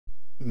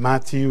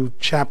Matthew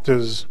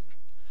chapters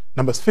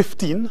numbers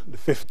 15, the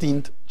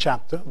 15th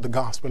chapter of the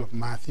Gospel of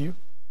Matthew.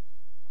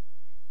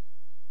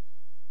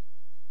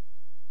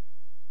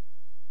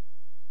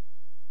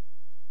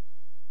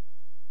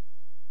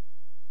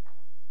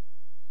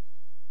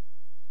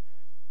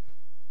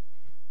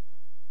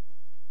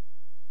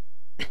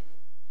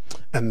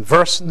 And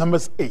verse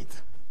numbers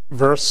 8.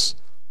 Verse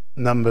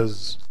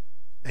numbers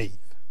 8.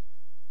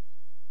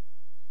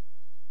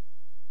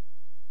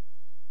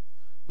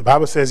 The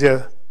Bible says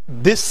here,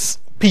 this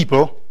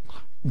people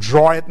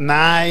draweth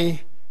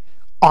nigh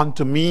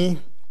unto me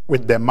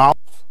with their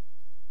mouth,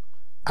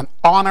 and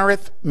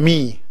honoreth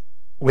me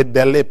with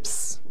their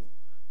lips,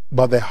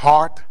 but their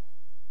heart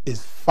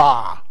is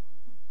far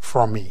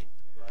from me.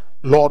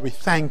 Lord, we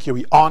thank you,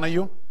 we honor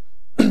you,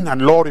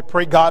 and Lord, we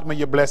pray, God, may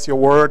you bless your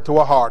word to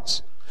our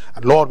hearts.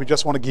 And Lord, we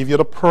just want to give you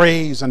the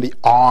praise and the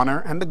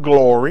honor and the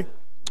glory.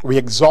 We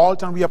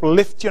exalt and we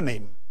uplift your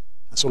name.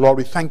 And so, Lord,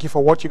 we thank you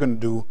for what you're going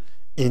to do.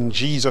 In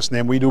Jesus'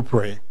 name we do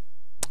pray.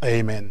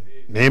 Amen.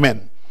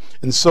 Amen.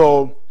 And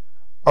so,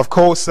 of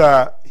course,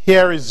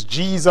 here is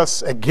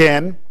Jesus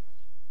again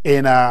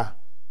in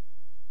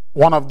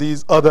one of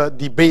these other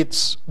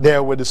debates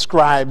there with the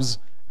scribes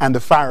and the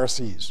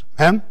Pharisees.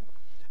 And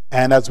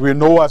as we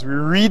know, as we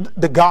read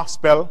the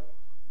gospel,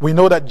 we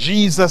know that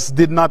Jesus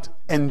did not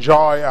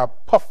enjoy a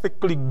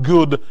perfectly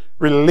good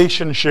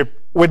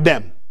relationship with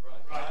them.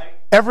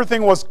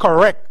 Everything was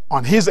correct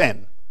on his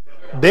end.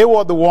 They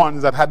were the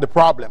ones that had the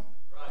problem.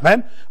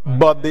 Amen?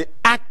 But they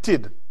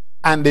acted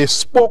and they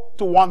spoke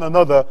to one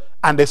another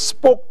and they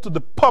spoke to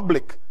the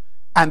public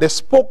and they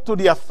spoke to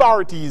the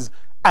authorities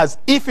as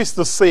if it's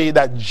to say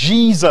that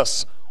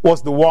Jesus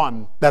was the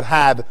one that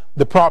had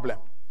the problem.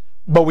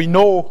 But we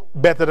know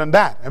better than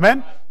that.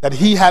 Amen? That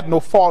he had no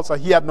faults or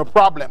he had no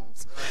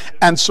problems.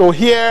 And so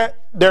here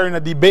they're in a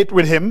debate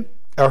with him,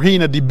 or he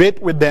in a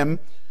debate with them,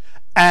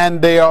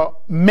 and they are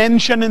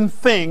mentioning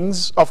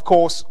things, of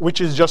course, which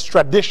is just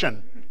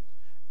tradition.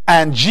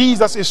 And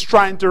Jesus is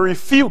trying to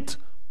refute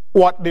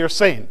what they're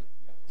saying.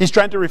 He's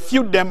trying to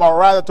refute them, or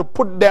rather to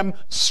put them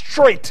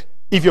straight,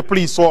 if you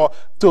please, or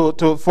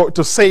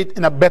to say it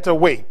in a better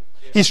way.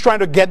 He's trying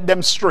to get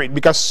them straight,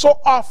 because so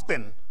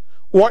often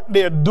what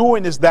they're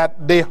doing is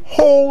that they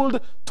hold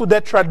to their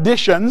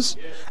traditions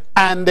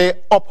and they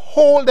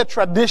uphold the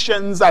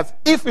traditions as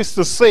if it's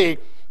to say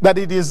that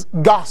it is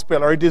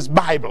gospel or it is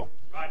Bible.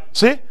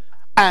 See?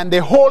 And they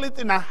hold it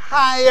in a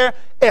higher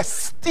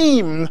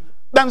esteem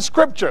than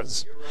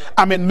scriptures.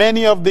 I mean,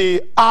 many of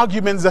the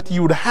arguments that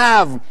you would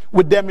have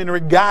with them in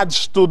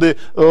regards to the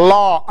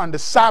law and the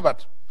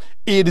Sabbath,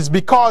 it is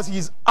because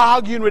he's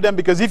arguing with them,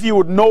 because if you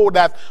would know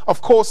that,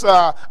 of course,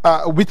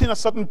 within a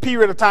certain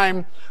period of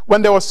time,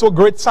 when there was so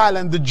great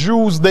silence, the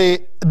Jews,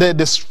 the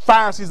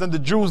Pharisees and the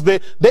Jews, they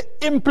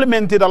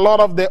implemented a lot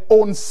of their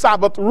own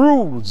Sabbath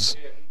rules.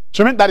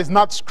 So, I mean, that is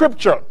not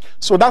scripture.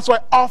 So that's why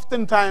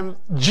oftentimes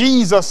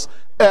Jesus,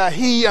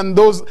 he and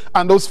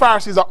those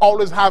Pharisees are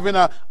always having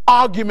an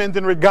argument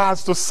in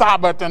regards to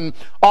Sabbath and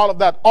all of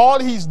that. All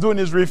he's doing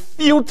is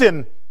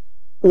refuting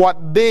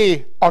what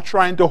they are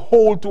trying to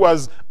hold to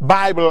as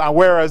Bible, and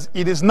whereas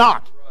it is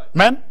not.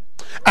 Amen?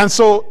 And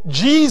so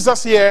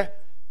Jesus here,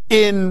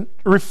 in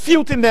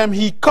refuting them,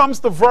 he comes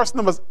to verse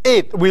number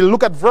 8. We'll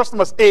look at verse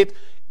number 8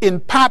 in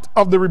part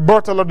of the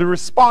rebuttal or the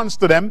response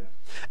to them.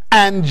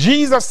 And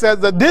Jesus says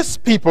that this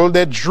people,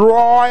 they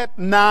draw it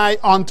nigh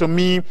unto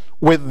me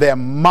with their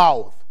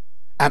mouth,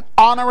 and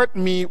honor it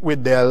me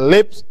with their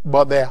lips,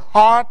 but their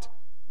heart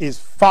is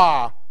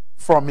far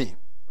from me.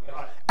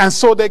 And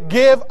so they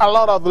gave a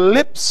lot of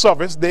lip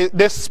service.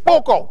 They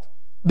spoke out.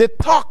 They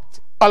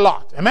talked a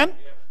lot. Amen?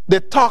 They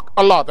talk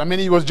a lot. I mean,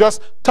 it was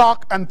just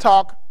talk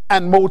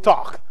and more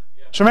talk.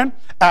 So, I mean,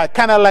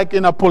 kind of like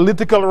in a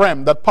political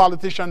realm, that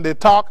politicians, they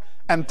talk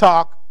and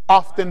talk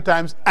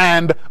oftentimes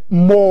and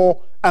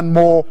more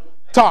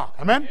talk.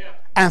 Amen?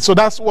 And so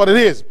that's what it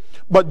is.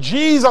 But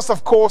Jesus,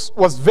 of course,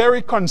 was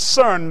very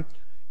concerned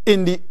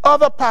in the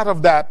other part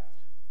of that.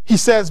 He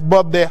says,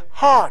 but their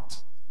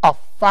hearts are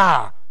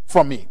far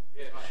from me.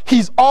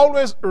 He's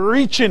always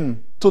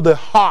reaching to the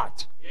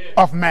heart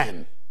of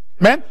man.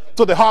 Amen?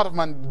 To the heart of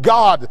man.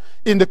 God,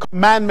 in the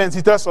commandments,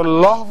 he tells us to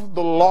love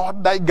the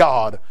Lord thy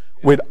God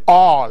with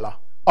all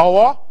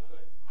our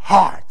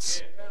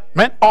hearts.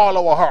 Amen?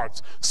 All our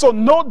hearts. So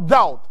no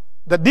doubt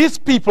that these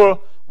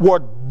people were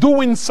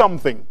doing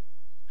something.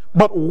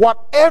 But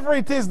whatever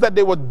it is that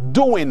they were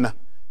doing,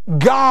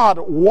 God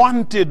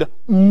wanted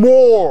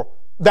more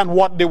than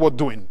what they were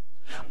doing.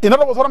 In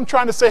other words, what I'm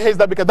trying to say here is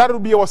that, because that will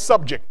be our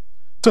subject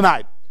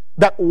tonight,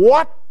 that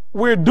what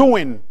we're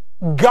doing,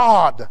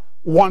 God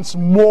wants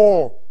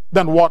more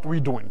than what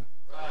we're doing.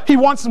 He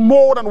wants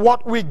more than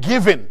what we're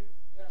giving.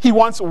 He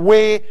wants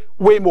way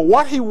more.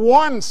 What he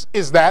wants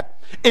is that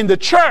in the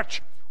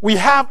church we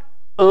have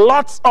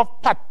lots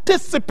of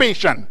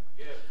participation.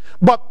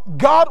 But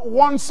God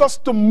wants us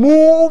to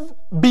move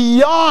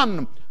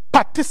beyond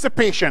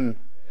participation,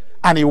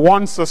 and he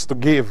wants us to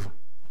give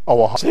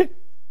our heart. See?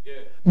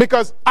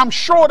 Because I'm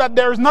sure that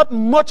there is not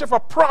much of a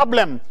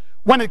problem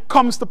when it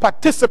comes to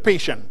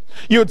participation.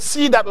 You'd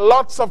see that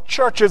lots of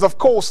churches, of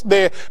course,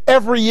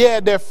 every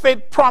year their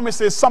faith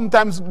promises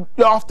oftentimes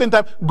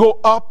go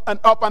up,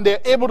 and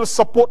they're able to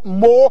support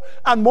more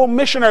and more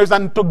missionaries,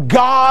 and to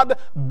God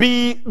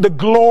be the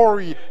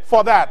glory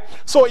for that.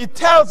 So it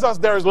tells us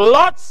there's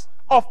lots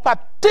of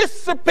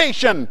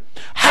participation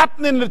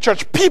happening in the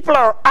church. People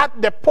are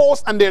at their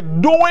post and they're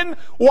doing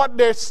what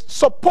they're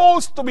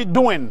supposed to be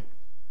doing,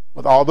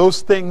 but all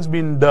those things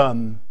being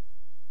done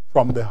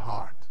from the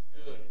heart.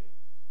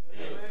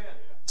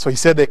 So he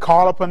said, they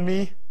call upon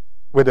me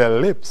with their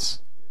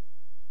lips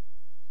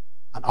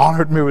and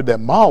honored me with their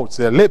mouths.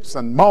 Their lips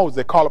and mouths,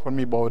 they call upon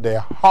me, but with their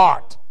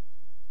heart.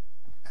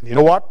 And you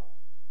know what?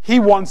 He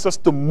wants us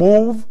to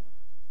move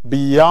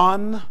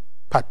beyond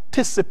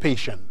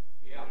participation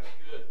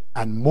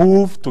and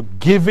move to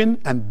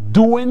giving and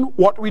doing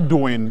what we're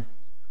doing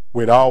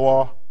with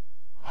our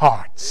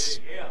hearts.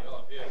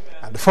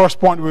 And the first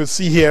point we'll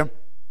see here,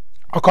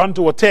 according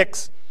to a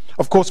text,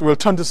 of course, we'll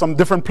turn to some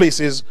different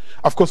places.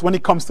 Of course, when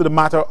it comes to the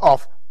matter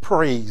of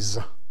praise.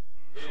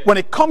 When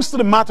it comes to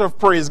the matter of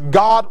praise,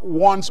 God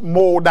wants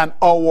more than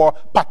our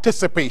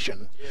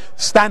participation.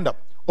 Stand up.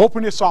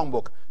 Open your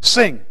songbook.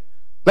 Sing.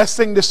 Let's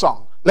sing this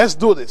song. Let's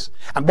do this.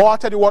 And boy, I'll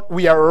tell you what,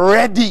 we are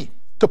ready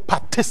to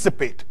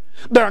participate.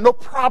 There are no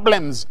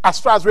problems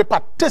as far as where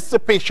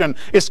participation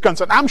is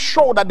concerned. I'm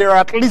sure that there are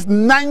at least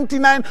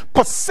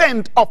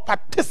 99% of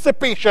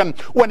participation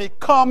when it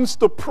comes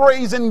to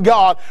praising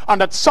God on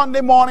that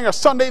Sunday morning or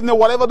Sunday evening,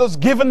 whatever those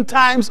given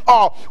times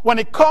are. When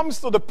it comes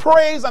to the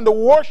praise and the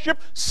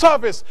worship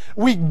service,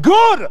 we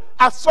good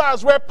as far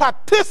as where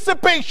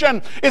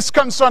participation is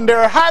concerned. There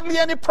are hardly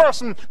any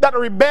person that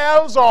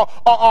rebels or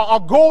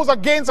goes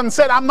against and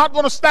said, I'm not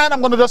going to stand, I'm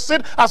going to just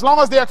sit, as long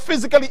as they are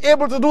physically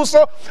able to do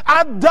so.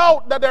 I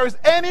doubt that there is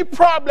any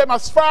problem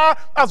as far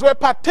as where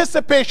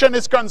participation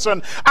is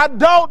concerned. I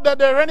doubt that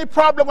there are any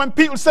problem when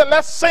people say,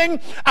 let's sing,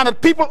 and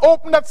that people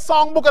open that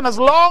songbook, and as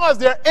long as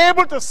they're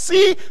able to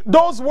see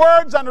those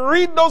words and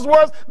read those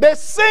words, they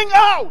sing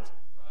out.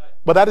 Right.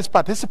 But that is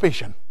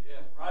participation. Yeah,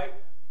 right.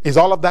 Is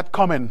all of that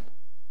coming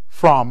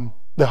from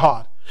the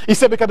heart? He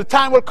said, because the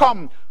time will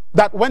come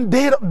that when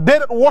they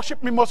that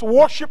worship me must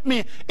worship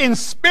me in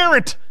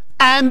spirit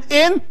and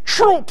in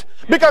truth,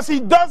 because he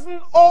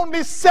doesn't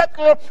only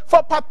settle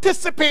for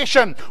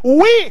participation.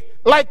 We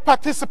like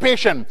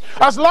participation.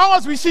 As long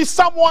as we see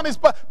someone is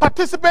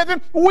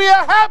participating, we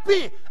are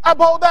happy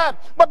about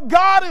that. But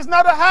God is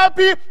not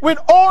happy with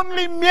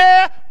only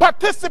mere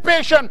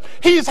participation.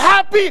 He's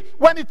happy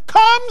when it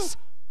comes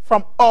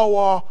from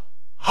our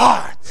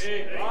heart.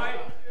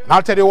 And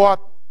I'll tell you what,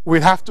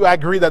 we have to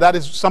agree that that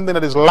is something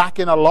that is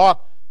lacking a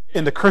lot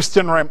in the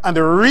Christian realm. And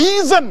the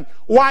reason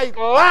why it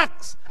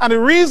lacks, and the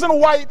reason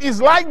why it is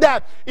like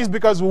that, is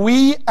because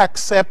we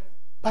accept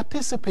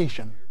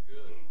participation.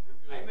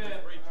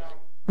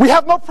 We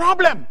have no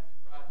problem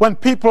when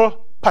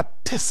people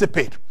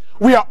participate.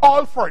 We are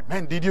all for it.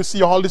 Man, did you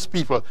see all these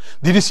people?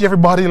 Did you see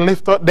everybody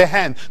lift up their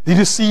hand? Did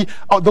you see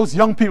those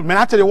young people? Man,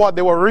 I tell you what,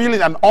 they were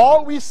really, and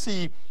all we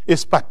see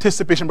is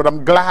participation. But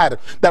I'm glad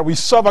that we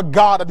serve a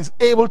God that is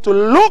able to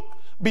look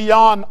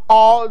beyond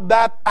all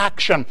that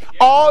action,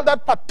 all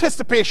that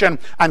participation,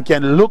 and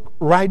can look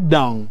right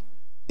down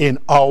in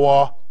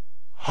our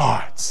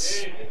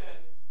hearts.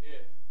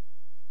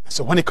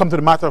 So when it comes to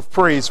the matter of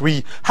praise,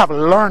 we have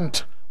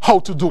learned how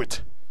to do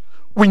it.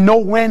 We know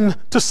when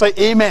to say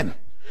amen.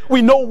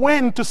 We know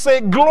when to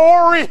say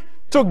glory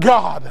to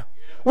God.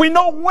 We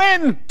know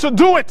when to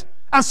do it.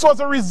 And so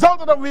as a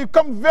result of that, we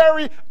become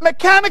very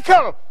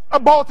mechanical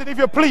about it, if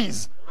you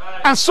please.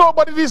 And so,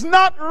 but it is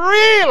not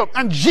real.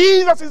 And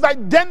Jesus is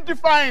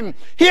identifying.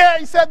 Here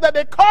he said that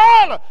they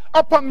call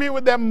upon me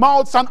with their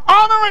mouths and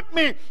honor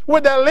me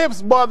with their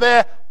lips, but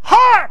their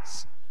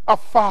hearts are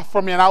far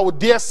from me. And I would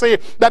dare say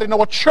that in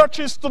our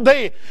churches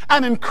today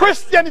and in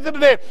Christianity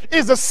today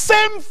is the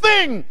same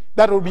thing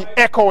that will be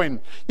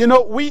echoing. You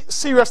know, we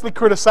seriously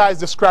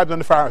criticize the scribes and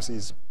the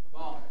Pharisees.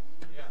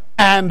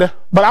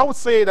 But I would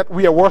say that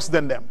we are worse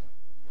than them.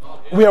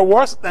 We are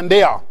worse than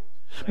they are.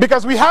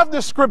 Because we have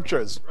the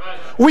scriptures,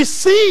 we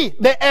see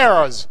the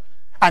errors,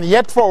 and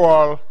yet for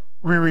all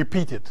we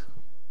repeat it.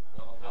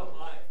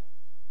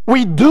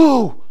 We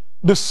do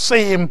the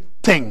same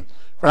thing.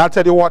 And I'll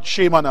tell you what,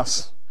 shame on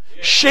us.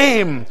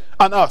 Shame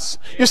on us.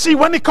 You see,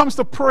 when it comes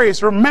to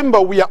praise,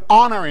 remember we are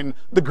honoring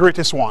the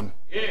greatest one.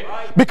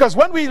 Because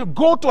when we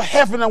go to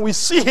heaven and we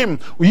see him,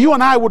 you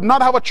and I would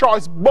not have a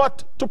choice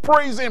but to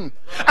praise him.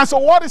 And so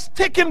what is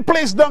taking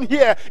place down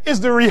here is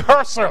the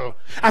rehearsal.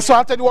 And so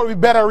I'll tell you what, we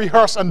better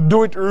rehearse and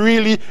do it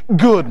really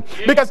good.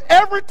 Because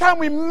every time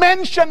we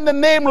mention the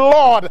name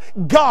Lord,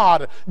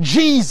 God,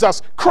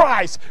 Jesus,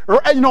 Christ,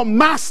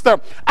 Master,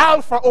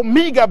 Alpha,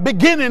 Omega,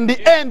 beginning,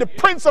 the end, the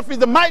Prince of Peace,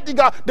 the mighty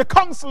God, the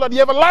Counselor,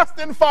 the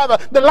Everlasting Father,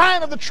 the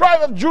Lion of the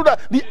tribe of Judah,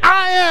 the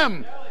I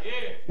Am,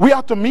 we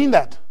have to mean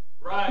that.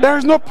 There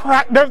is no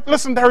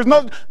there is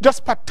no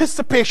just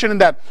participation in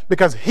that,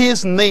 because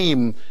his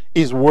name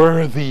is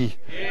worthy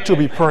to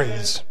be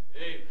praised.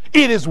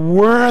 It is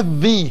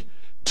worthy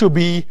to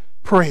be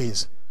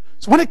praised.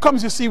 So when it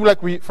comes, you see, like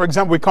for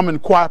example, we come in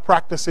choir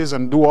practices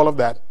and do all of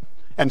that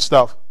and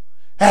stuff.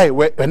 Hey,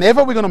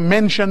 whenever we're going to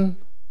mention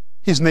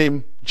his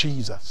name,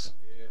 Jesus,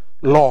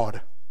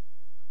 Lord,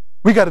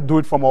 we got to do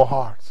it from our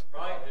hearts.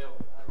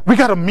 We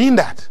got to mean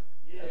that.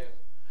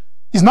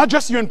 It's not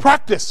just you in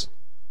practice,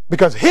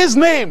 because his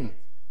name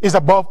is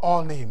above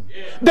all name.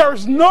 There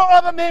is no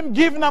other name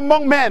given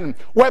among men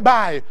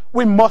whereby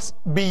we must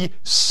be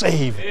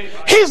saved.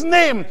 His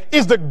name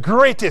is the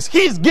greatest.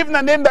 He's given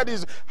a name that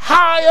is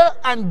higher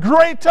and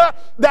greater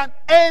than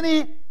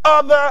any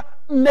other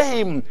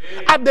name.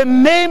 At the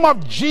name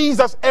of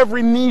Jesus,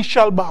 every knee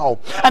shall bow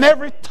and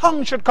every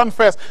tongue should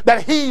confess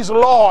that he is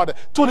Lord,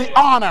 to the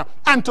honor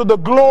and to the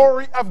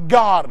glory of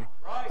God.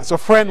 And so,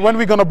 friend, when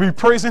we're going to be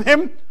praising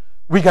him,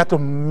 we got to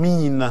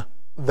mean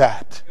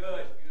that.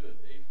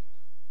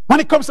 When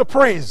it comes to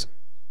praise,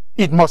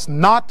 it must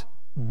not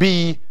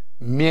be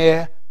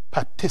mere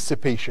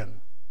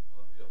participation.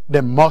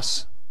 There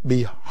must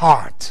be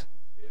heart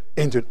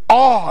into it.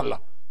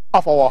 All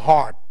of our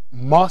heart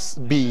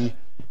must be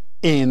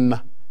in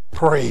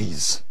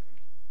praise.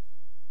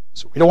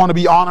 So we don't want to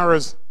be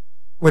honorers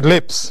with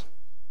lips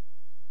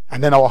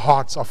and then our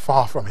hearts are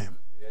far from him.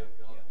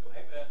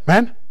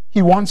 Man,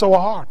 he wants our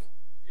heart.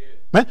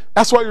 Man,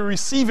 that's why we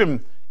receive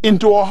him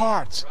into our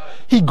hearts.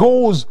 He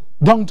goes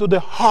down to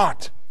the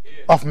heart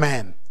of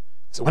man.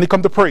 So when it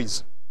comes to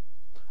praise,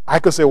 I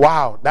could say,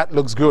 wow, that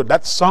looks good,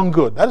 that sung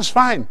good, that is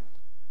fine.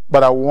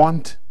 But I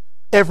want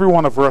every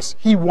one of us,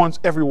 he wants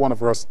every one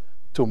of us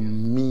to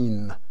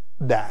mean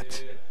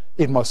that.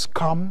 It must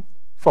come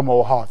from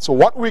our heart. So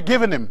what we're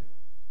giving him,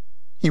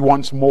 he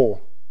wants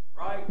more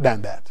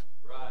than that.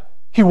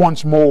 He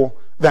wants more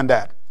than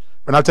that.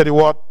 And I'll tell you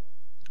what,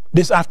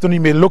 this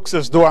afternoon may look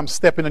as though I'm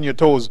stepping on your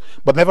toes,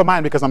 but never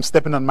mind, because I'm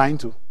stepping on mine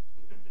too.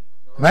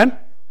 Amen?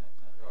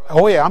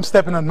 Oh yeah, I'm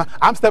stepping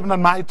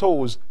on my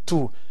toes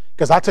too.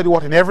 Because I'll tell you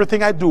what, in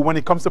everything I do when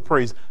it comes to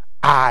praise,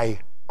 I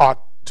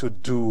ought to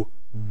do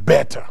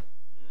better.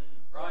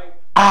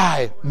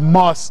 I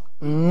must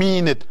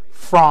mean it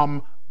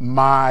from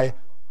my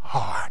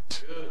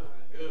heart.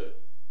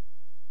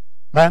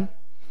 Man,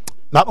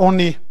 not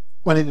only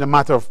when it's a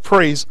matter of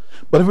praise,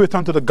 but if we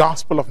turn to the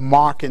Gospel of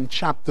Mark in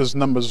chapters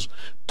numbers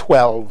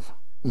 12,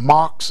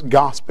 Mark's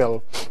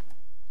Gospel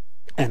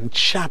and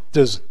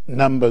chapters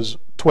numbers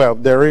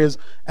 12, there is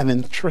an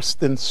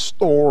interesting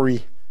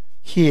story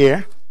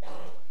here.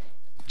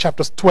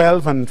 Chapters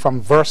 12 and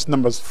from verse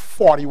numbers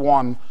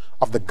 41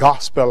 of the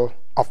Gospel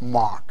of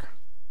Mark.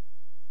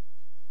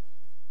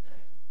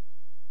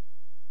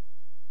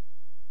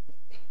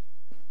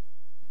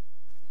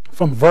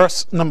 From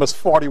verse numbers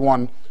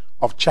 41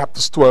 of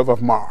chapters 12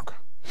 of Mark.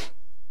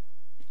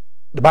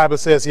 The Bible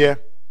says here,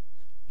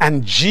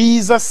 and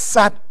Jesus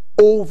sat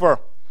over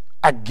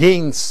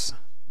against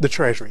the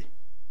treasury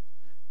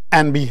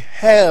and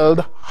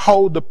beheld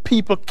how the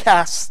people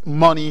cast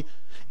money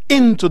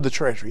into the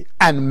treasury,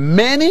 and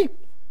many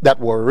that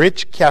were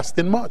rich cast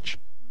in much.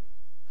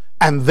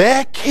 And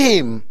there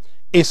came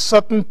a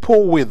certain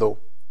poor widow,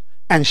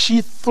 and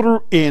she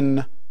threw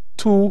in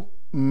 2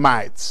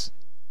 mites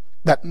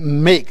that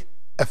make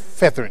a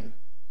feathering.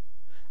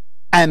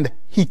 And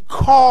he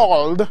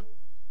called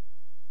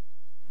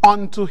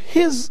unto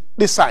his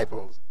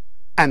disciples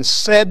and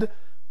said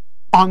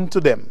unto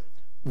them,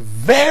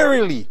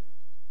 verily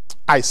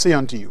I say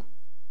unto you,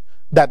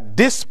 that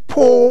this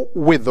poor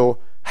widow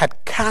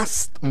had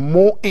cast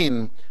more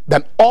in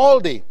than all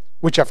they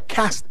which have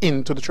cast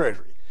into the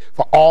treasury.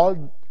 For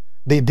all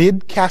they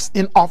did cast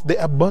in of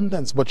the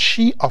abundance, but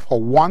she of her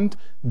want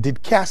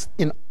did cast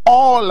in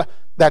all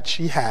that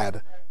she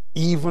had,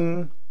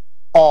 even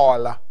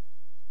all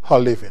her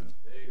living.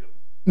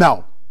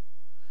 Now,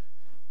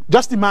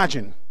 just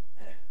imagine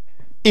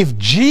if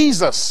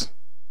Jesus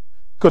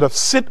could have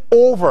sit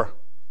over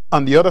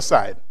on the other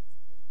side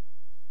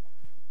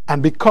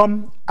and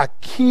become a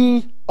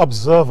key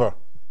observer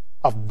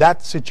of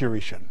that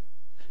situation.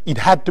 It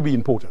had to be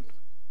important.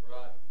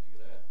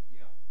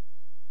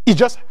 It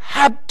just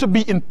had to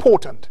be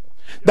important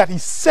that he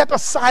set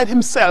aside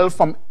himself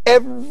from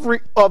every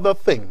other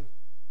thing.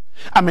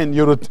 I mean,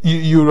 you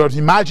would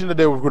imagine that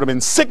there would have been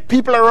sick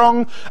people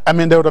around. I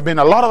mean, there would have been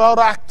a lot of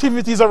other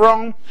activities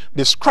around.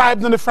 The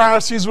scribes and the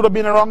Pharisees would have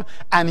been around.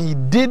 And he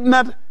did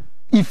not,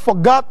 he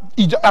forgot,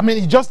 he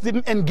just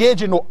didn't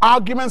engage in no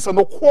arguments and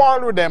no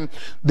quarrel with them.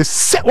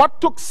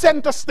 What took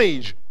center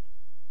stage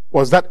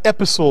was that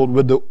episode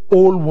with the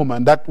old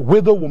woman, that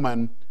widow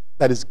woman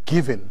that is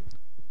given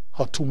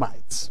her 2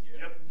 mites.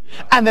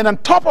 And then on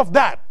top of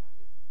that,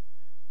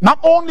 not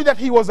only that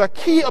he was a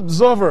key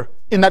observer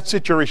in that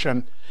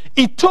situation,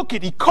 he took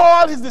it, he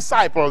called his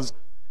disciples,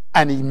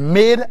 and he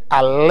made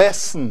a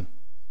lesson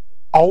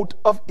out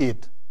of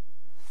it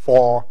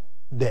for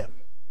them.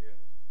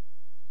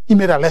 He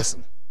made a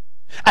lesson.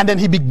 And then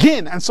he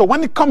began. And so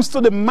when it comes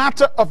to the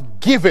matter of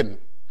giving,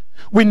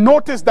 we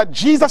notice that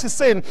Jesus is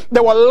saying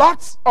there were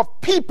lots of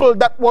people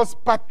that was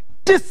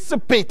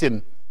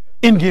participating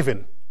in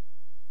giving.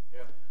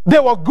 They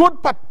were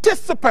good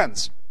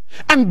participants.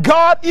 And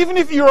God, even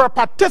if you're a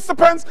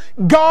participant,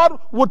 God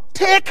would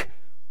take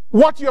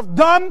what you have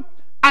done,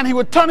 and he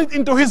would turn it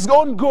into his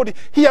own good.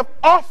 He have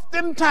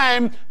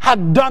oftentimes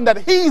had done that.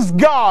 He's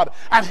God,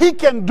 and he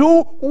can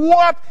do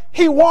what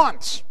he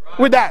wants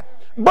with that.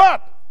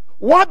 But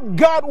what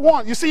God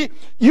wants, you see,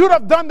 you would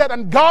have done that,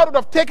 and God would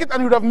have taken it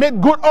and he would have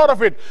made good out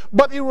of it,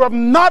 but it would have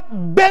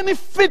not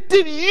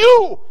benefited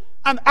you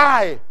and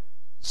I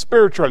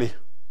spiritually.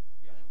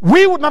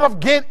 We would not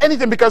have gained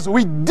anything because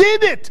we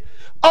did it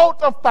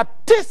out of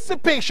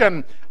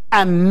participation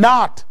and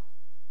not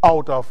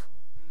out of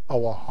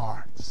our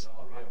hearts.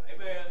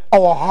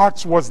 Our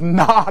hearts was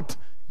not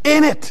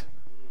in it.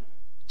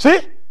 See?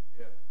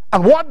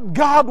 And what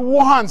God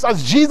wants,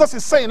 as Jesus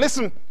is saying,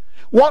 listen,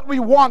 what we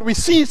want, we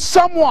see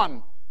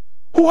someone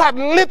who had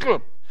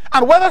little,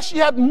 and whether she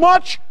had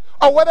much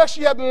or whether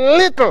she had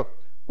little,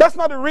 that's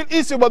not the real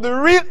issue, but the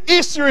real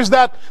issue is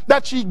that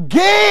she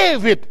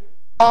gave it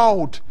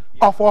out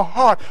of her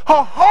heart.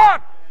 Her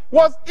heart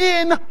was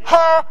in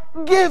her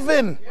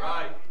giving.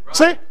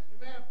 See?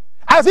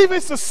 As if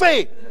it's to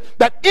say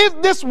that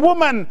if this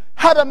woman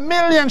had $1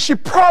 million, she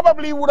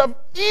probably would have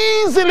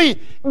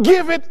easily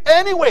give it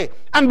anyway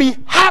and be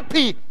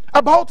happy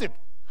about it.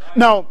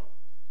 Now,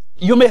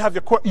 you may have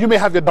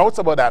your doubts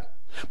about that.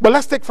 But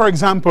let's take, for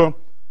example,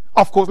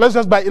 of course, let's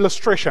just by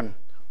illustration,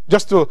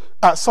 just to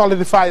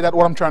solidify that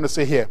what I'm trying to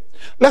say here.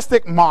 Let's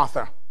take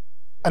Martha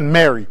and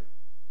Mary.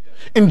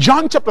 In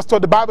John chapter 2,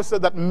 the Bible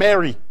said that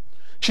Mary,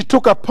 she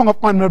took a pound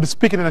of ointment of the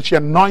speaking and she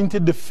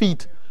anointed the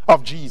feet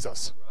of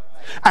Jesus.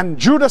 And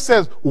Judas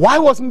says, why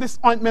wasn't this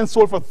ointment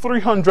sold for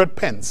 300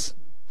 pence?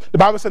 The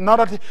Bible said not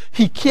that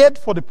he cared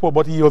for the poor,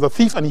 but he was a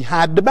thief and he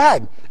had the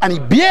bag. And he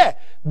bare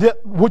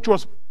which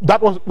was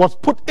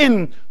put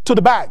into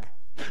the bag.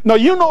 Now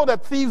you know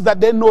that thieves,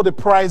 that they know the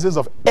prices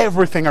of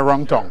everything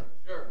around town.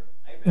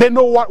 They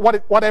know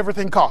what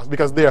everything costs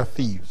because they are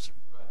thieves.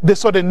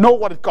 So they know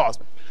what it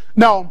costs.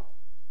 Now,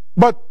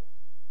 but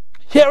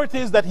here it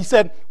is that he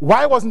said,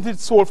 why wasn't it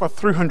sold for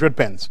 300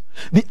 pence?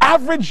 The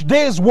average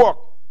day's work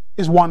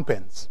is 1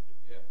 pence.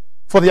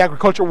 For the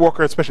agricultural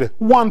worker especially,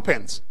 1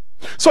 pence.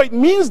 So it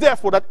means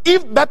therefore that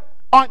if that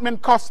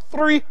ointment cost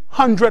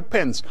 300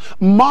 pence,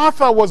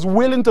 Martha was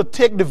willing to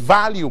take the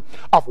value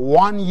of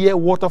 1 year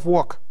worth of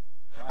work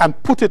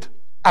and put it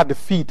at the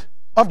feet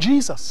of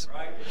Jesus.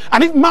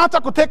 And if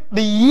Martha could take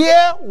the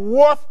year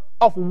worth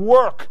of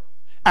work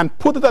and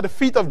put it at the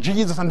feet of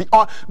Jesus, and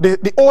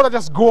the order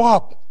just go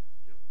up,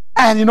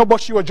 and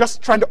but she was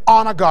just trying to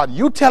honor God.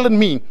 You telling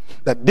me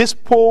that this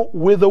poor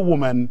widow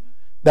woman,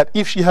 that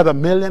if she had $1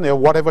 million or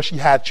whatever she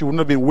had, she wouldn't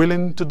have been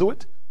willing to do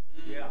it?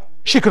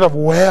 She could have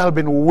well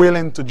been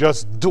willing to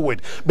just do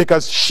it,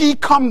 because she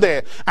come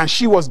there and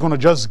she was going to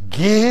just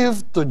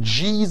give to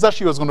Jesus.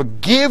 She was going to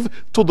give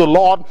to the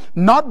Lord,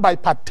 not by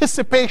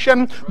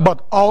participation,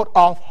 but out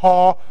of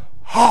her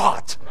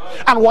heart.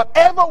 And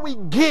whatever we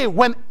give,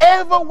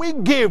 whenever we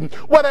give,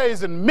 whether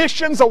it's in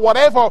missions or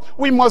whatever,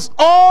 we must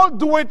all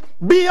do it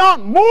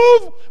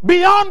move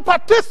beyond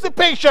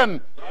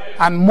participation,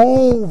 and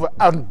move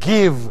and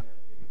give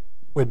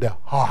with the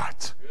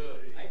heart.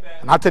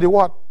 And I tell you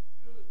what,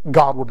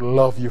 God would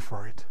love you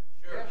for it.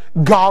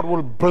 God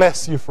will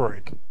bless you for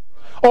it.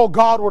 Oh,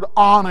 God would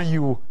honor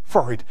you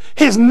for it.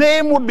 His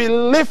name would be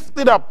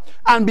lifted up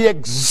and be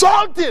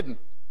exalted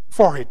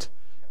for it,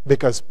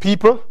 because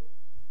people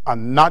are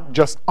not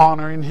just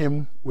honoring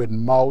him with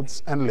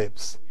mouths and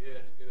lips,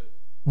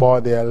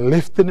 but they are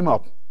lifting him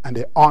up and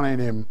they're honoring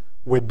him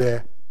with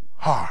their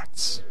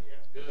hearts.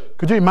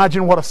 Could you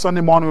imagine what a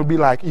Sunday morning would be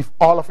like if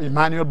all of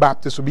Immanuel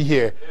Baptist would be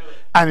here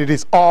and it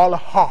is all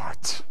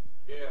heart?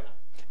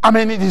 I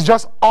mean, it is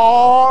just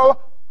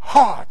all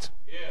heart.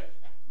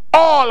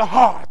 All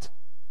heart.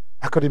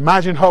 I could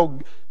imagine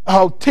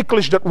how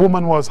ticklish that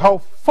woman was, how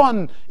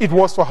fun it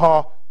was for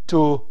her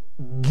to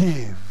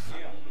give.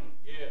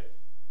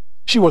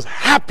 She was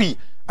happy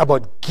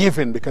about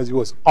giving because it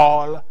was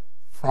all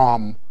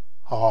from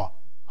her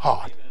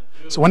heart.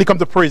 So when it comes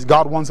to praise,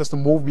 God wants us to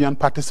move beyond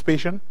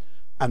participation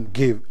and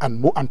give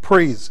and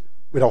praise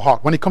with our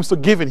heart. When it comes to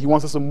giving, he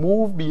wants us to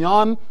move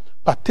beyond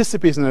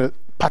participation,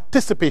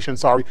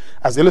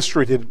 as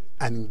illustrated,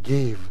 and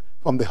give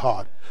from the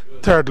heart.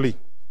 Thirdly,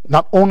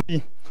 not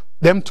only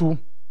them two,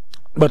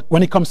 but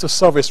when it comes to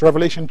service,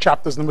 Revelation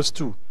chapters numbers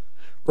 2.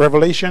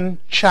 Revelation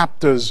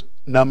chapters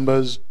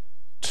numbers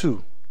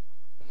 2.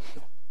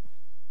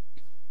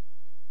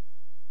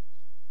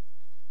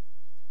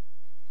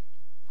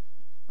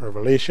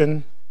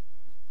 Revelation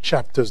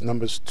chapters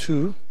numbers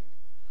 2,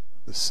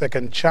 the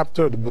second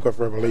chapter of the book of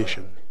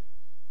Revelation.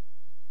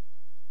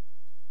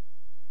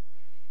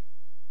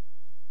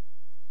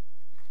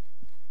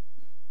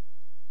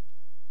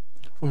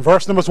 From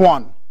verse numbers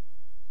 1,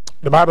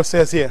 the Bible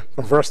says here,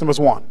 from verse numbers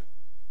 1,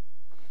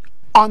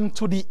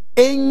 unto the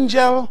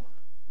angel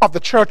of the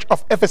church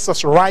of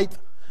Ephesus write,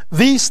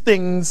 these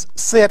things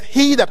saith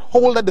he that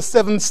holdeth the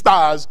 7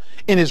 stars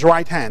in his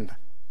right hand,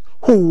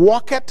 who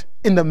walketh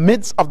in the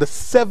midst of the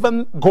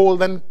 7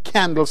 golden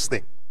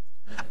candlesticks.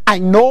 I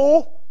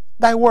know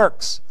thy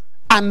works,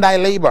 and thy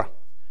labor,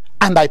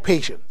 and thy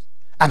patience,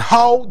 and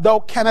how thou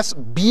canst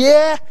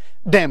bear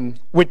them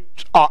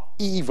which are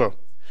evil,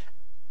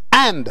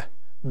 And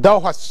thou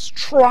hast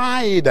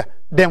tried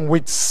them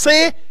which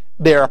say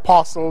they are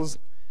apostles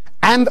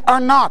and are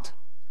not,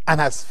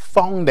 and hast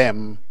found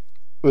them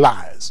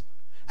liars,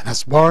 and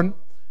hast borne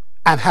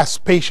and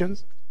hast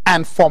patience,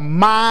 and for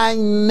my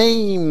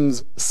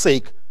name's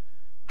sake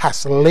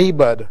hast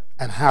labored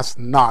and hast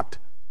not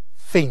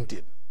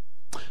fainted.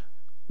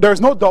 There is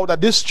no doubt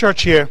that this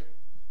church here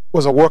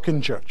was a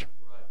working church.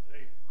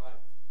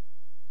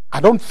 I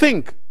don't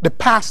think the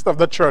pastor of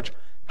the church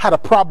had a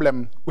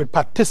problem with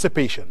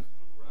participation.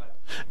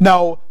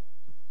 Now,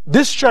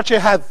 this church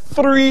here had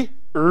 3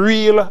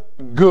 real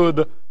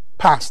good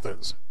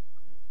pastors.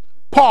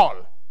 Paul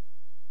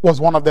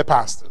was one of the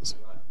pastors.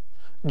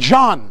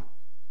 John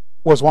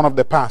was one of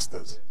the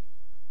pastors.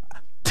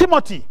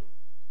 Timothy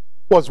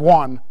was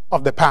one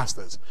of the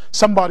pastors.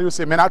 Somebody will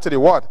say, man, I'll tell you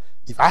what,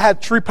 if I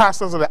had 3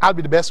 pastors, I'll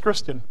be the best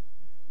Christian.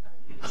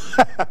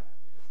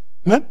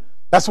 Man,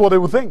 that's what they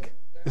would think.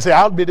 They say,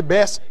 I'll be the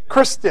best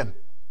Christian.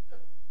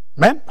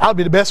 Man, I'll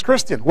be the best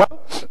Christian.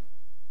 Well,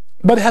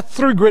 but they had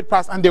 3 great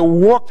pastors, and they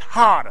worked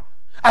hard.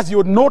 As you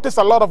would notice,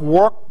 a lot of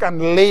work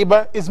and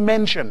labor is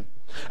mentioned.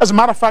 As a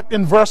matter of fact,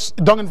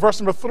 down in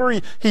verse number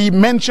 3, he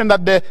mentioned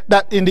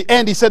that in the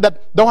end, he said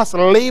that thou hast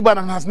labored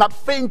and hast not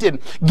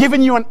fainted,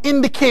 giving you an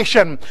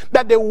indication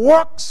that they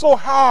worked so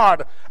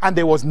hard and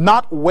they was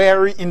not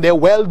weary in their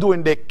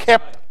well-doing. They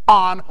kept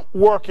on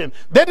working.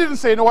 They didn't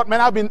say, you know what,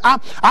 man, all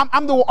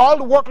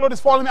the workload is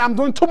falling me. I'm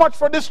doing too much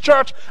for this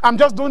church. I'm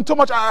just doing too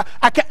much.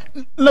 I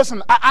can't,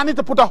 listen, I need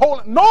to put a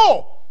hole.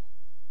 No!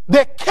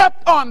 They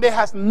kept on. They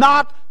has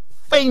not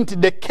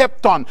fainted. They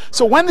kept on.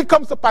 So when it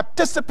comes to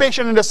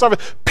participation in the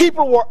service,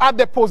 people were at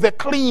their post. They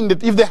cleaned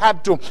it if they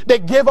had to. They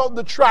gave out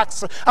the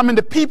tracts. I mean,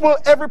 the people,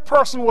 every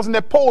person was in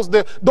their post.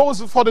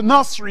 Those for the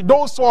nursery,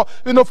 those for,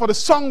 for the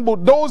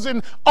songbook, those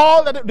in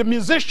all the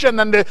musician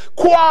and the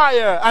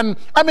choir, and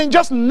I mean,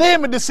 just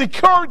name it, the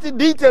security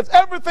details,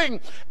 everything.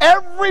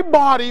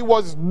 Everybody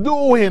was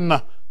doing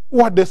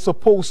what they're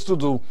supposed to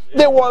do.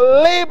 They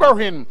were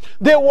laboring.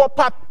 They were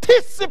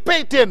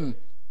participating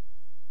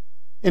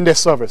in their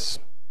service.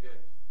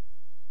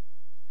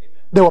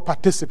 They were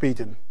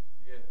participating.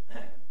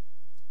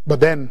 But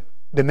then,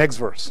 the next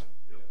verse,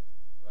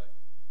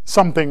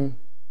 something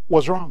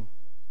was wrong.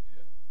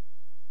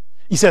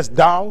 He says,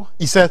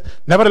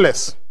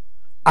 nevertheless,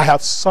 I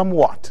have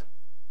somewhat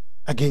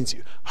against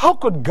you. How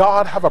could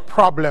God have a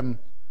problem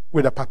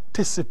with a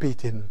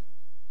participating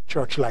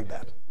church like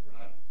that?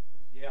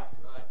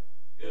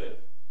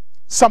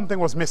 Something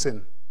was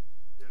missing.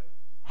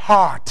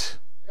 Heart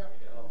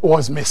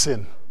was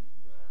missing.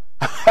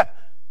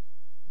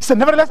 He said,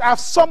 nevertheless, I have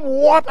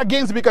somewhat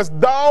against you because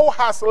thou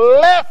hast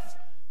left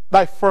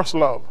thy first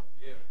love.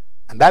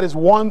 And that is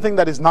one thing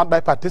that is not by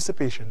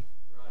participation.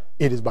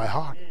 It is by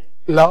heart.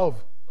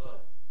 Love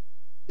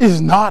is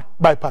not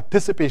by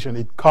participation.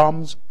 It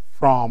comes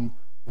from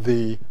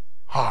the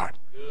heart.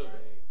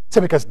 He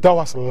said, because thou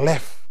hast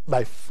left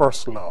thy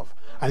first love.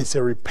 And he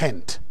said,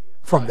 repent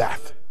from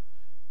that.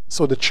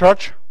 So the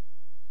church,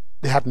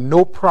 they had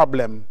no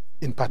problem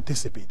in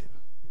participating.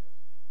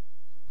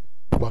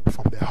 But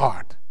from their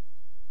heart.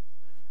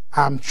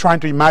 I'm trying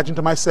to imagine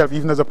to myself,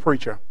 even as a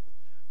preacher,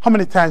 how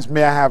many times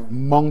may I have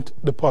mounted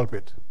the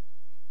pulpit?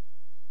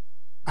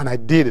 And I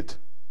did it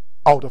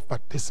out of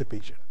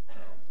participation.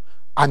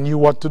 I knew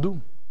what to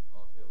do.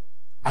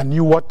 I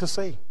knew what to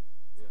say.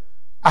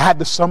 I had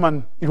the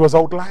sermon, it was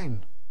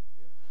outlined.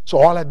 So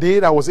all I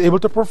did, I was able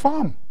to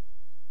perform.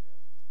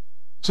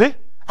 See?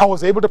 I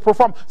was able to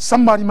perform.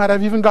 Somebody might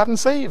have even gotten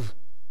saved.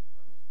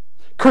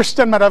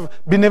 Christian might have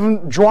been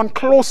even drawn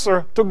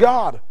closer to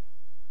God.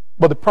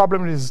 But the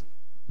problem is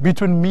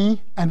between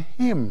me and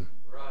him.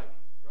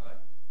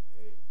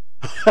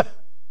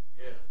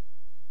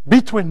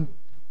 Between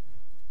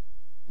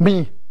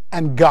me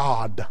and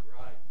God.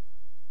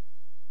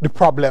 The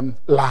problem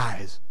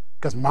lies.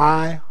 Because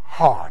my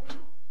heart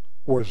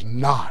was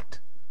not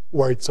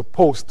where it's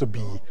supposed to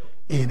be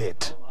in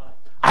it.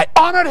 I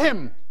honored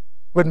him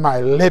with my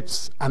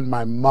lips and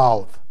my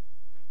mouth.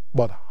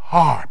 But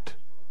heart.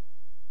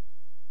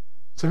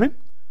 See what I mean?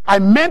 I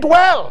meant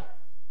well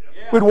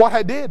with what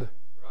I did.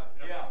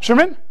 See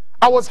what I mean?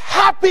 I was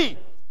happy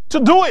to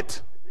do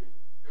it.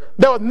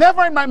 There was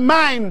never in my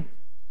mind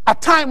a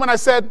time when I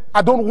said,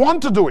 I don't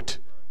want to do it.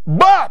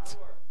 But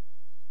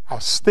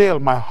still,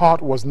 my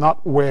heart was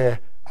not where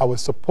I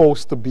was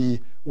supposed to be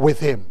with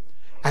him.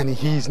 And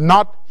he's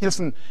not,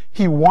 listen,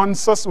 he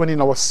wants us, when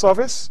in our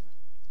service,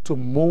 to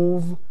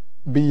move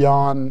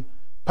beyond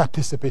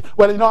participate.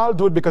 Well, I'll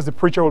do it because the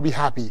preacher will be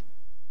happy.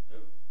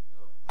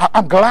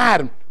 I'm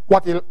glad.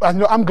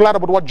 I'm glad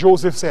about what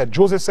Joseph said.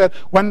 Joseph said,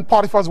 when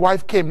Potiphar's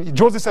wife came,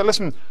 Joseph said,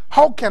 listen,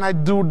 how can I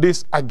do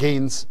this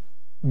against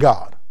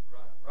God?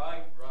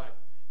 Right.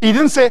 He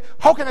didn't say,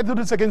 how can I do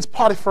this against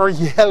Potiphar?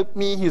 He helped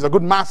me, he's a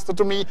good master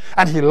to me,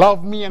 and he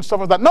loved me and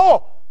stuff like that.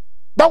 No,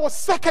 that was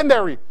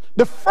secondary.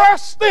 The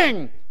first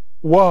thing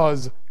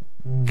was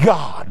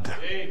God.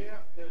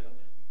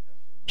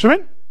 See what I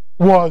mean?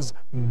 Was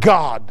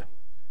God.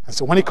 And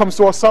so when it comes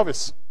to our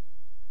service,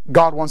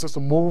 God wants us to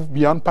move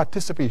beyond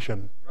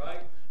participation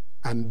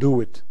and do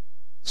it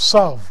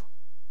serve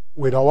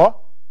with our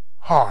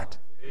heart.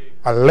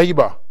 A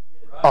labor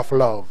of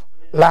love.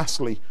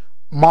 Lastly,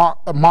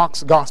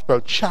 Mark's Gospel,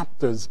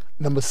 chapters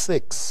number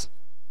 6.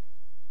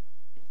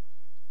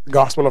 The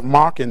Gospel of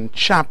Mark in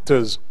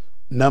chapters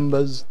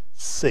numbers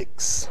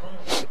 6.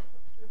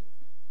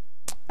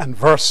 And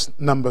verse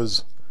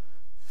numbers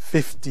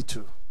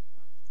 52.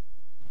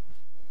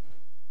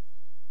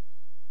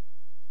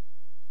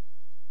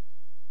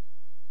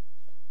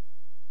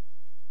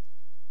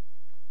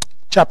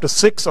 Chapter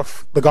 6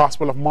 of the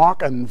Gospel of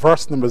Mark and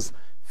verse numbers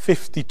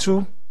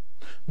 52.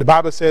 The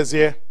Bible says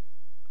here,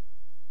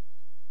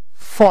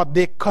 for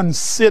they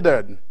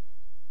considered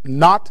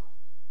not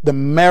the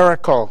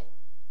miracle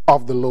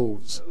of the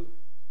loaves,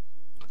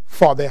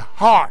 for their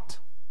heart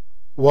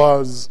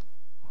was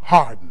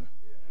hardened.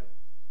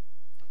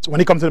 So when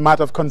it comes to the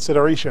matter of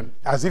consideration,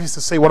 as if it's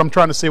to say, what I'm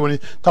trying to say when you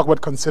talk about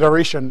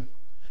consideration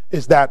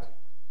is that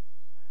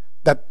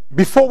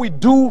before we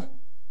do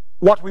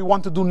what we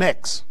want to do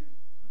next,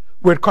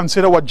 we'll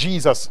consider what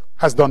Jesus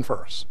has done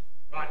for us.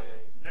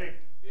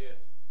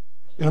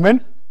 You know what I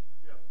mean?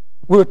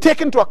 We'll take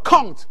into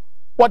account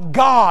what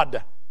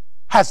God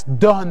has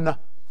done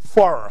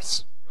for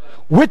us,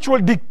 which will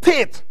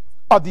dictate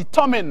or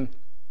determine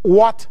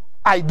what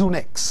I do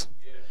next.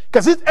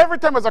 Because every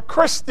time as a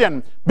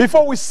Christian,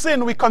 before we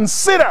sin, we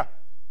consider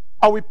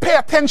or we pay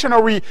attention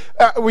or we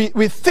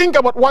think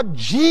about what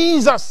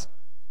Jesus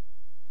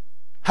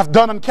have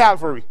done on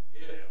Calvary.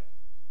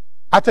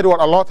 I tell you what,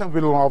 a lot of times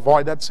we will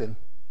avoid that sin.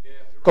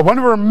 Because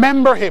when we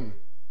remember him,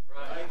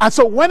 and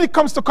so when it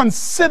comes to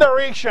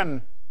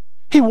consideration,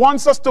 he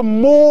wants us to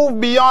move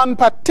beyond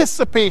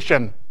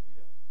participation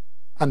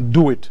and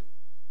do it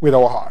with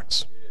our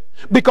hearts.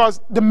 Because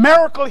the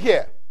miracle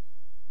here,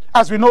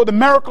 as we know, the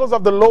miracles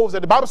of the loaves,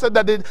 the Bible said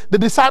that the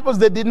disciples,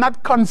 they did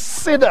not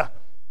consider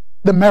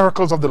the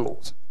miracles of the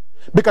loaves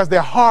because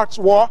their hearts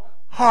were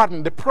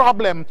hardened. The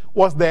problem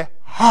was their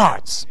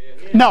hearts.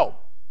 Now,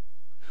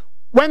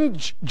 when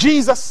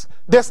Jesus,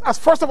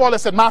 first of all, they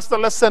said, Master,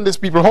 let's send these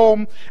people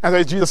home. And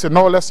then Jesus said,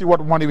 no, let's see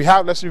what money we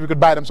have. Let's see if we could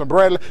buy them some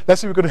bread.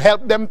 Let's see if we could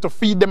help them to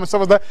feed them and stuff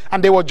like that.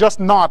 And they were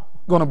just not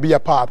going to be a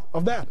part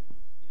of that.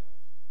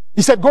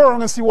 He said, go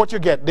around and see what you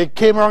get. They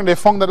came around, they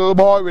found that little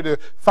boy with the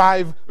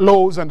 5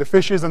 loaves and the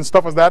fishes and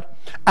stuff like that.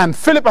 And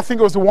Philip, I think,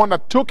 was the one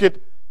that took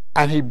it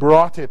and he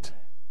brought it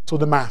to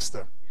the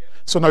master.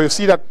 So now you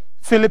see that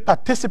Philip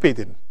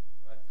participated.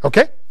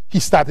 Okay? He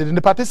started in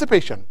the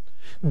participation.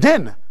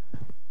 Then,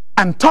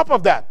 on top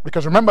of that,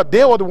 because remember,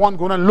 they were the one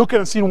going and looking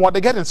and seeing what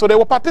they're getting. So they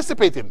were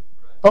participating.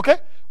 Okay?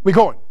 We're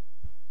going.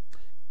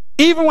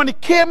 Even when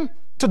it came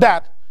to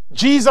that,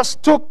 Jesus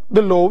took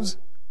the loaves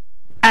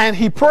and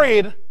he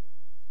prayed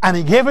and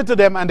he gave it to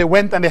them and they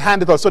went and they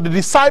handed it out. So the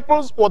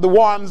disciples were the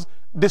ones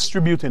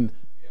distributing.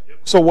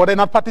 So were they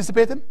not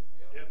participating?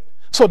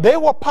 So they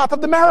were part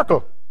of the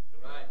miracle.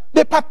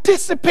 They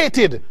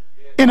participated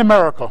in the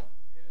miracle.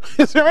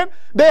 You see what I mean?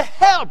 They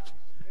helped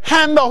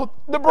hand out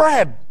the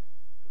bread.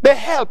 They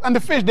helped. And the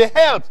fish, they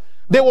helped.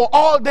 They were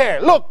all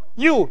there. Look,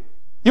 you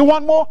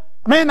want more?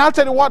 Man, I'll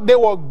tell you what, they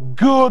were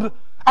good.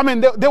 I mean,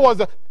 they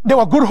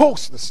were good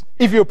hosts,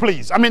 if you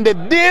please. I mean, they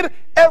did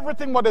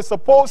everything what they're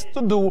supposed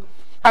to do.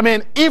 I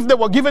mean, if they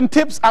were given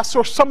tips, I'm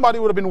sure somebody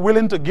would have been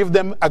willing to give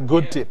them a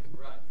good tip.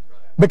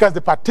 Because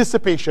the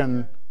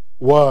participation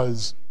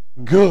was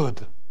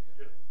good.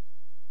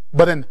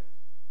 But then,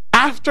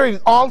 after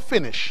it all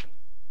finished,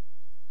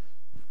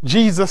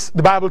 Jesus,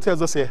 the Bible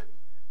tells us here,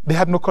 they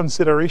had no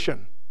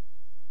consideration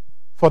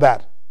for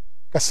that.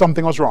 Because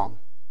something was wrong.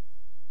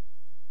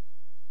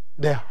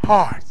 Their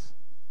heart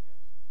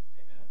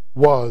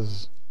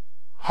was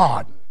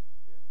hardened.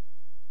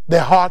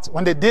 Their hearts,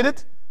 when they did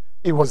it,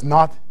 it was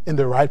not in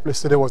the right place.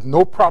 So there was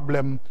no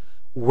problem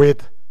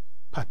with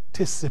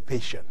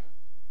participation.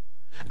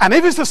 And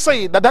if it's to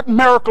say that that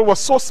miracle was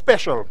so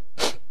special,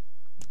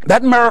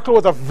 that miracle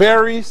was a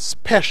very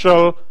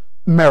special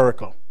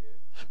miracle.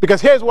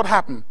 Because here's what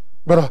happened,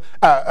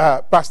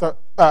 Pastor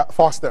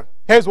Foster.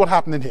 Here's what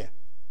happened in here.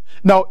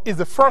 Now, it's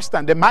the first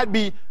time. There might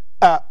be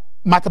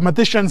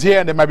mathematicians here,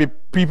 and there might be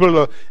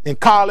people in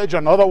college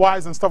and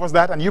otherwise and stuff like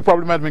that, and you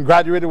probably might have been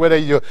graduated, whether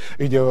you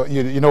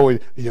know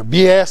your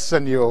BS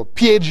and your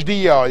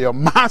PhD or your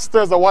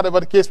masters or whatever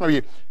the case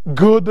may be.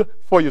 Good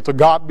for you. To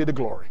God be the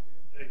glory.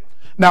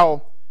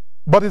 Now,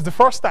 but it's the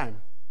first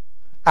time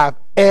I've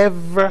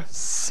ever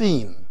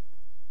seen,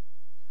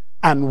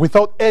 and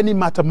without any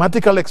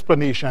mathematical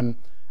explanation,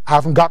 I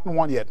haven't gotten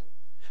one yet.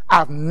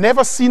 I've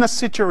never seen a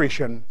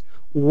situation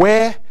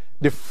where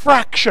the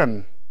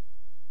fraction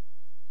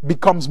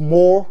becomes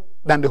more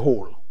than the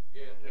whole.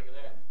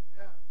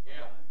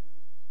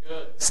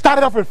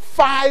 Started off with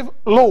 5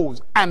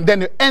 loaves and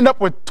then you end up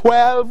with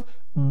 12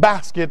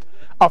 baskets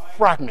of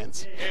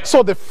fragments.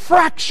 So the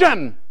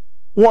fraction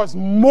was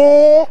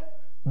more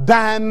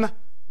than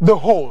the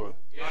whole.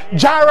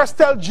 Jairus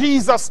tells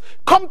Jesus,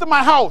 come to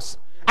my house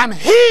and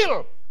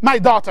heal my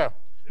daughter.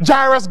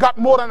 Jairus got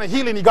more than a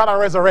healing, he got a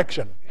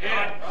resurrection.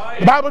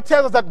 The Bible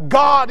tells us that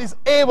God is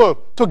able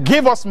to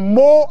give us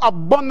more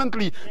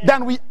abundantly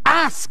than we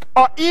ask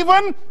or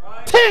even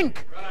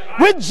think.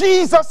 With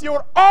Jesus, you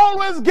will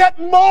always get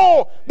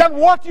more than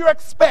what you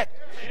expect.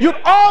 You'd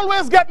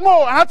always get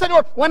more. And I'll tell you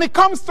what, when it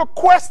comes to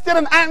question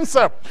and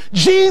answer,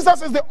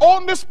 Jesus is the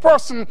only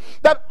person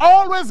that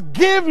always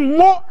gives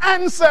more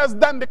answers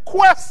than the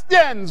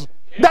questions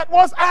that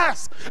was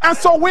asked. And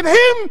so with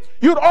him,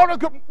 you'd always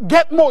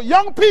get more.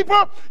 Young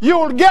people, you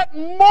will get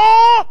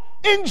more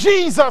in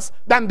Jesus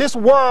than this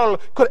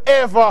world could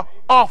ever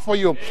offer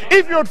you.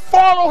 If you'd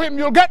follow him,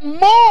 you'll get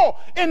more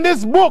in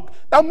this book,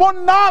 and more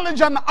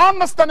knowledge and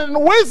understanding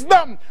and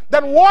wisdom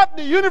than what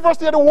the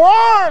university of the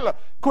world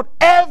could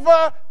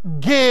ever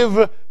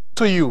give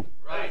to you.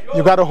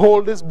 You got to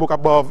hold this book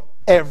above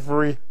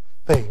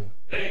everything.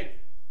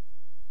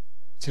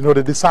 So you know,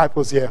 the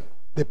disciples here,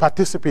 they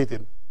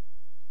participated,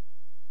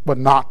 but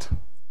not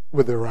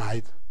with the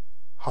right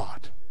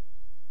heart.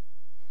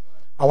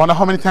 I wonder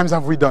how many times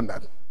have we done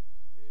that?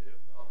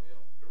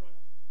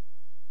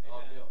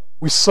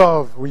 We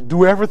serve, we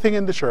do everything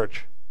in the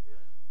church.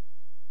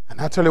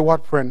 And I tell you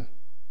what, friend,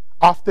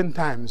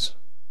 oftentimes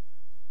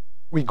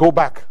we go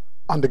back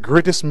on the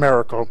greatest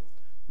miracle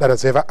that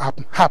has ever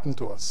happened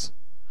to us,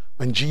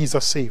 when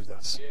Jesus saved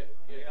us.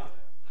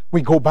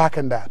 We go back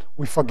on that.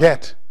 We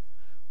forget.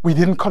 We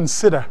didn't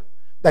consider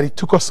that he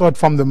took us out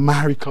from the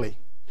miry clay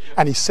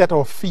and he set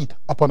our feet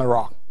upon a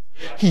rock.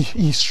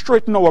 He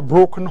straightened our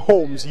broken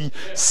homes. He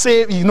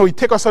saved, he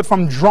take us out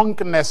from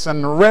drunkenness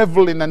and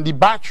reveling and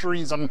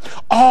debaucheries and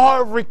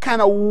every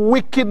kind of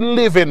wicked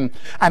living.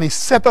 And he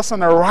set us on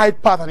the right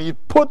path, and he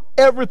put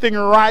everything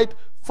right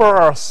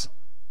for us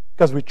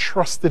because we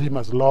trusted him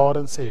as Lord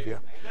and Savior.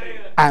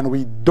 And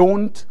we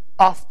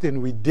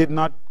did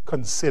not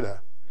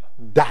consider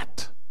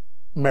that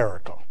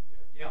miracle.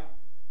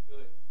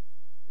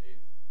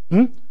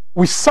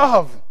 We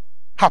serve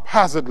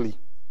haphazardly.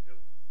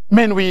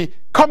 Men, we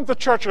come to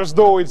church as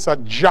though it's a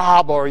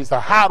job or it's a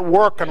hard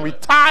work, and we're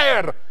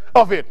tired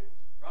of it.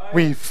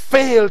 We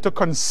fail to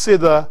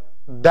consider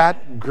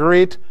that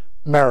great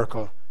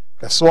miracle.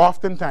 Because so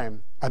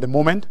oftentimes, at the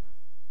moment,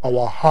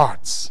 our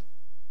hearts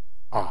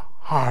are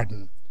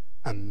hardened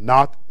and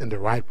not in the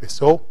right place.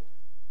 So,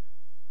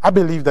 I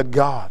believe that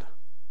God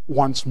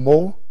wants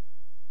more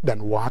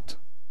than what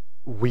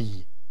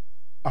we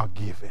are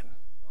given.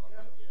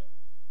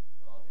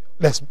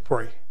 Let's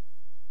pray.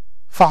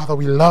 Father,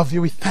 we love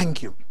you, we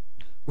thank you,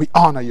 we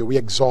honor you, we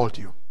exalt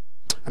you.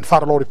 And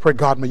Father, Lord, we pray,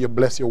 God, may you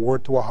bless your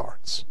word to our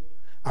hearts.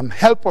 And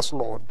help us,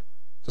 Lord,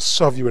 to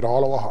serve you with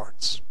all our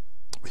hearts.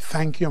 We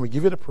thank you and we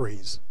give you the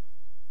praise.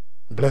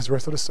 Bless the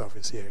rest of the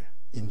service here,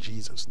 in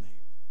Jesus' name.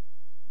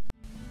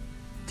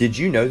 Did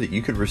you know that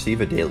you could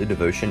receive a daily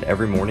devotion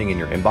every morning in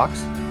your inbox?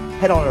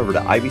 Head on over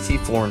to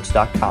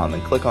ibcflorence.com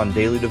and click on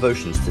Daily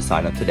Devotions to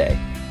sign up today.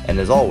 And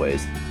as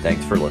always,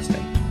 thanks for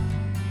listening.